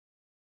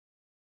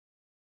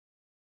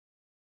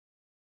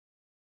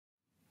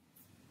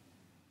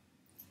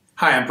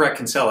Hi, I'm Brett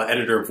Kinsella,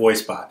 editor of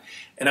VoiceBot,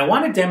 and I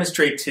want to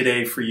demonstrate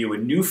today for you a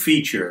new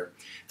feature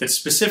that's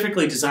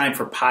specifically designed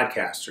for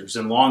podcasters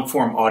and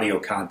long-form audio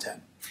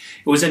content.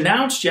 It was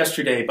announced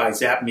yesterday by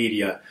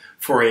XAPPmedia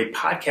for a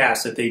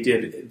podcast that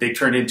they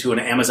turned into an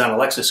Amazon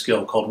Alexa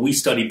skill called We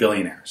Study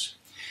Billionaires.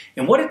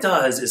 And what it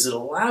does is it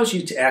allows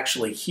you to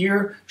actually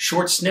hear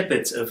short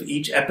snippets of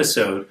each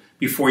episode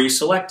before you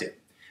select it.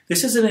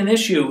 This isn't an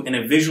issue in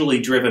a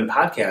visually driven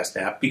podcast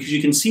app because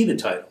you can see the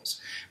titles.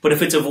 But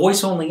if it's a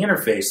voice-only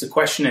interface, the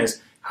question is,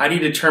 how do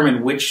you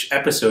determine which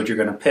episode you're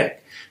going to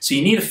pick? So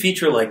you need a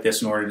feature like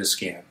this in order to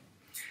scan.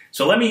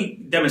 So let me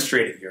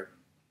demonstrate it here.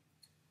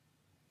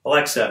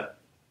 Alexa,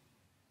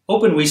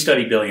 open We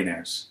Study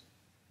Billionaires.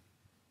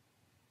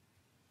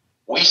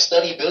 We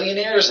Study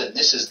Billionaires, and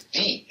this is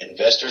the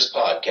Investors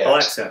Podcast.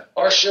 Alexa,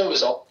 our show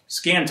is all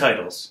scan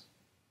titles.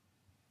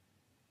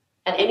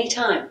 At any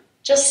time,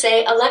 just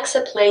say,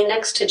 Alexa, play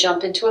next to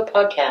jump into a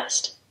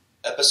podcast.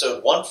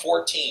 Episode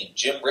 114,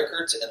 Jim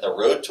Rickards and the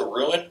Road to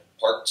Ruin,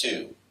 Part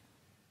 2.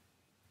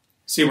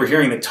 See, we're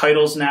hearing the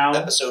titles now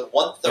Episode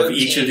 113, of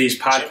each of these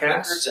podcasts. Jim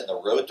Rickards and the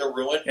Road to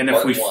Ruin, and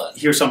Part if we 1.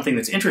 hear something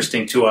that's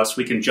interesting to us,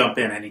 we can jump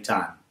in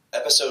anytime.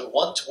 Episode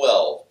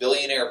 112,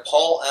 Billionaire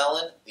Paul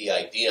Allen, The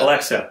Idea.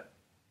 Alexa,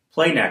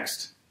 play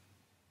next.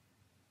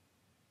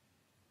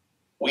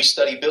 We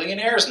Study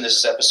Billionaires, and this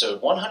is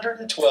episode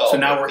 112. So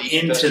now we're of the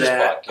into Investors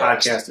that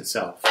podcast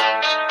itself.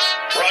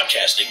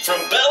 Broadcasting from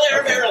Bel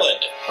Air,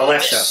 Maryland.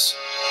 Alexa,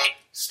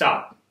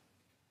 stop.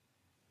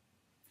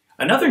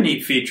 Another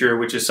neat feature,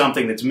 which is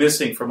something that's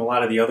missing from a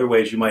lot of the other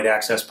ways you might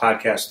access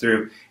podcasts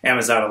through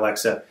Amazon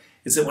Alexa,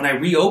 is that when I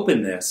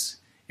reopen this,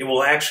 it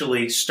will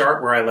actually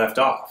start where I left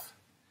off.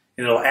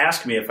 And it'll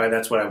ask me if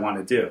that's what I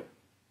want to do.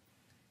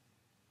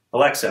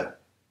 Alexa,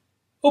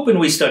 open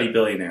We Study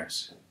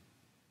Billionaires.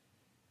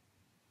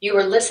 You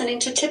are listening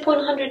to Tip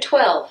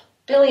 112,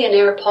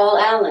 Billionaire Paul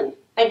Allen,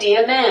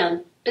 Idea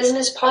Man,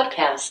 Business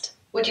Podcast.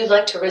 Would you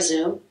like to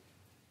resume?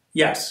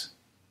 Yes.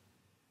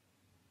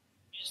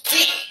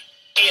 The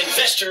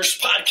Investors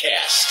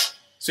Podcast.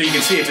 So you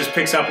can see it just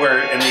picks up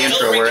where in the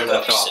intro where it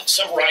left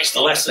off.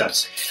 Alexa,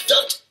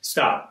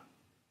 stop.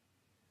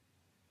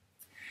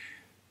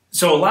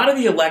 So a lot of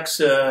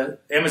the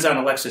Amazon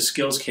Alexa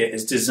Skills Kit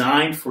is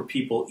designed for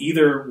people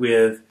either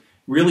with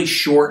really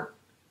short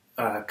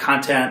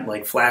content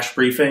like flash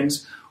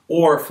briefings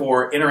or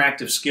for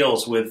interactive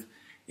skills with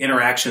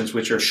interactions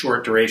which are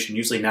short duration,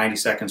 usually 90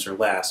 seconds or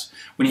less.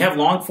 When you have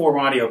long-form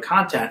audio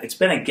content, it's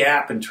been a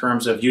gap in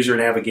terms of user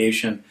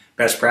navigation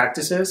best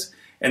practices.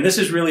 And this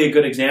is really a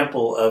good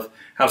example of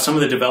how some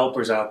of the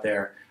developers out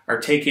there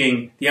are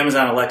taking the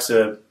Amazon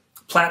Alexa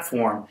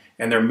platform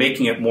and they're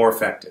making it more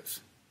effective.